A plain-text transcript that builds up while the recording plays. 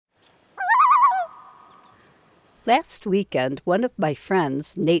Last weekend, one of my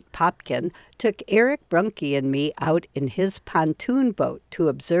friends, Nate Popkin, took Eric Brunke and me out in his pontoon boat to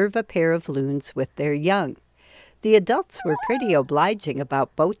observe a pair of loons with their young. The adults were pretty obliging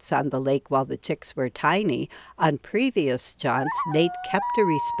about boats on the lake while the chicks were tiny. On previous jaunts, Nate kept a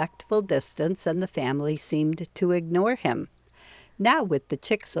respectful distance and the family seemed to ignore him. Now, with the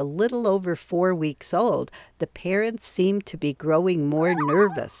chicks a little over 4 weeks old, the parents seemed to be growing more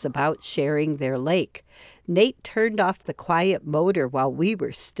nervous about sharing their lake. Nate turned off the quiet motor while we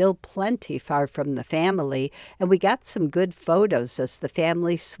were still plenty far from the family, and we got some good photos as the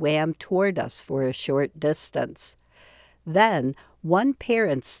family swam toward us for a short distance. Then, one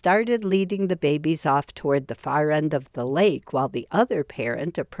parent started leading the babies off toward the far end of the lake while the other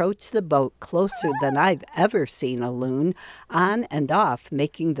parent approached the boat closer than I've ever seen a loon, on and off,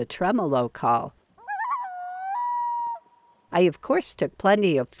 making the tremolo call. I, of course, took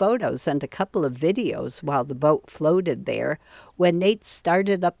plenty of photos and a couple of videos while the boat floated there. When Nate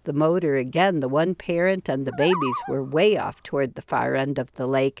started up the motor again, the one parent and the babies were way off toward the far end of the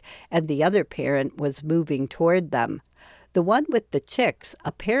lake, and the other parent was moving toward them. The one with the chicks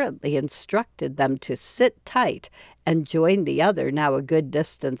apparently instructed them to sit tight and join the other now a good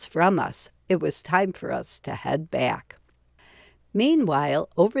distance from us. It was time for us to head back. Meanwhile,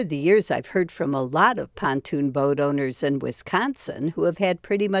 over the years, I've heard from a lot of pontoon boat owners in Wisconsin who have had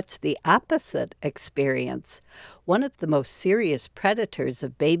pretty much the opposite experience. One of the most serious predators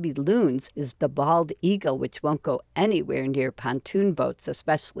of baby loons is the bald eagle, which won't go anywhere near pontoon boats,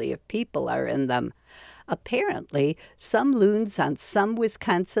 especially if people are in them. Apparently, some loons on some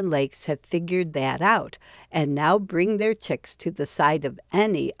Wisconsin lakes have figured that out and now bring their chicks to the side of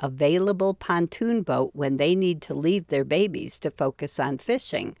any available pontoon boat when they need to leave their babies to focus on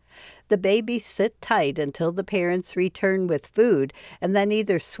fishing. The babies sit tight until the parents return with food and then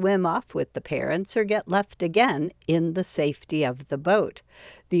either swim off with the parents or get left again in the safety of the boat.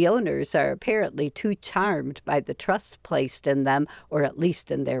 The owners are apparently too charmed by the trust placed in them, or at least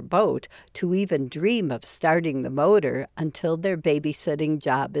in their boat, to even dream of starting the motor until their babysitting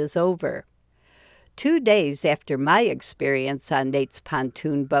job is over. 2 days after my experience on Nate's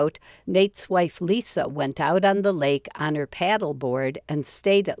pontoon boat, Nate's wife Lisa went out on the lake on her paddleboard and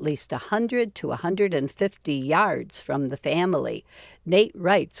stayed at least 100 to 150 yards from the family. Nate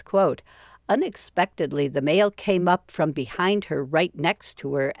writes, quote, "Unexpectedly, the male came up from behind her right next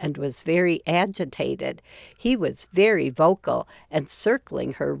to her and was very agitated. He was very vocal and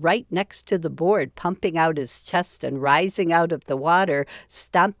circling her right next to the board, pumping out his chest and rising out of the water,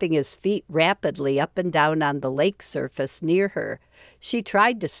 stomping his feet rapidly up and down on the lake surface near her. She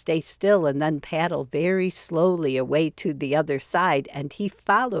tried to stay still and then paddle very slowly away to the other side, and he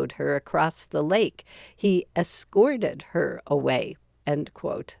followed her across the lake. He escorted her away," end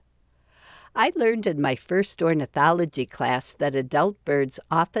quote. I learned in my first ornithology class that adult birds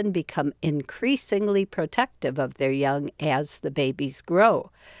often become increasingly protective of their young as the babies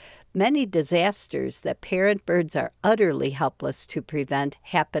grow. Many disasters that parent birds are utterly helpless to prevent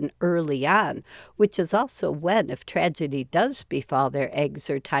happen early on, which is also when, if tragedy does befall their eggs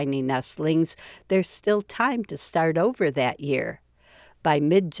or tiny nestlings, there's still time to start over that year. By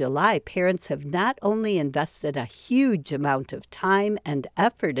mid-July, parents have not only invested a huge amount of time and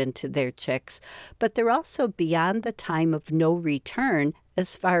effort into their chicks, but they're also beyond the time of no return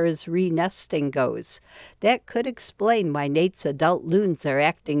as far as re-nesting goes. That could explain why Nate's adult loons are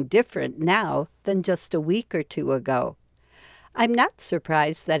acting different now than just a week or two ago. I'm not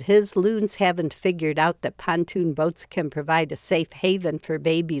surprised that his loons haven't figured out that pontoon boats can provide a safe haven for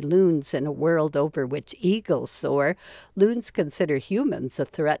baby loons in a world over which eagles soar. Loons consider humans a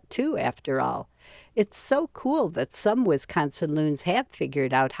threat too, after all. It's so cool that some Wisconsin loons have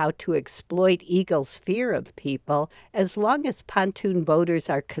figured out how to exploit eagles' fear of people. As long as pontoon boaters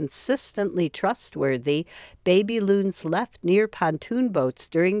are consistently trustworthy, baby loons left near pontoon boats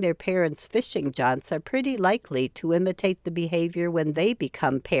during their parents' fishing jaunts are pretty likely to imitate the behavior when they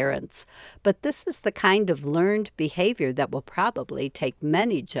become parents. But this is the kind of learned behavior that will probably take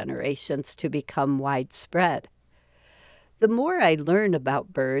many generations to become widespread. The more I learn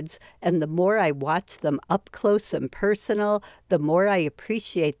about birds and the more I watch them up close and personal, the more I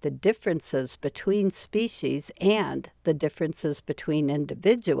appreciate the differences between species and the differences between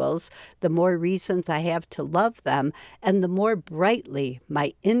individuals, the more reasons I have to love them, and the more brightly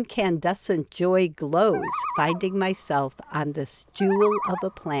my incandescent joy glows, finding myself on this jewel of a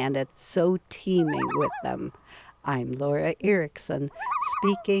planet so teeming with them. I'm Laura Erickson,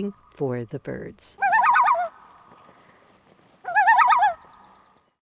 speaking for the birds.